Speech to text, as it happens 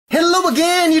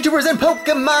again, YouTubers and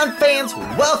Pokemon fans.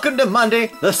 Welcome to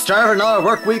Monday, the start of another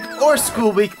work week or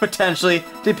school week, potentially,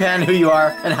 depending who you are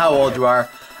and how old you are.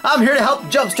 I'm here to help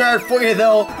jumpstart for you,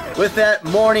 though, with that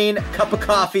morning cup of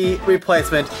coffee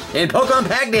replacement in Pokemon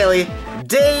Pack Daily,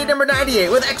 day number 98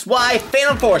 with XY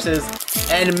Phantom Forces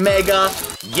and Mega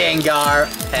Gengar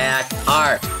Pack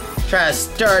Art. Try to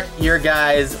start your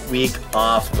guys' week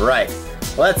off right.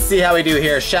 Let's see how we do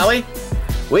here, shall we?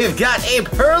 We've got a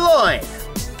Purloin,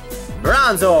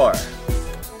 Bronzor,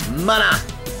 Mana,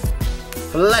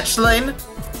 Fletchling,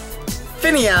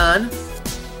 Finneon,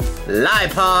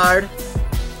 Liepard,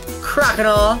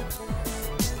 Croconaw,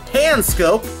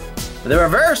 Handscope. The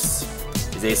reverse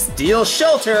is a Steel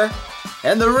Shelter,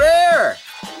 and the rare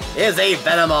is a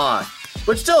Venomoth,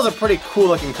 which still is a pretty cool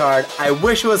looking card. I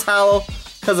wish it was hollow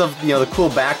because of the cool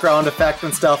background effect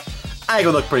and stuff. I think it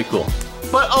would look pretty cool,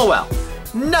 but oh well.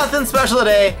 Nothing special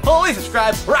today. Please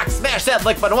subscribe, rock, smash that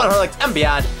like button, 100 likes and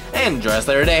beyond, and join us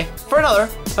later today for another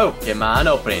Pokemon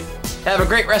opening. Have a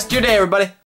great rest of your day, everybody.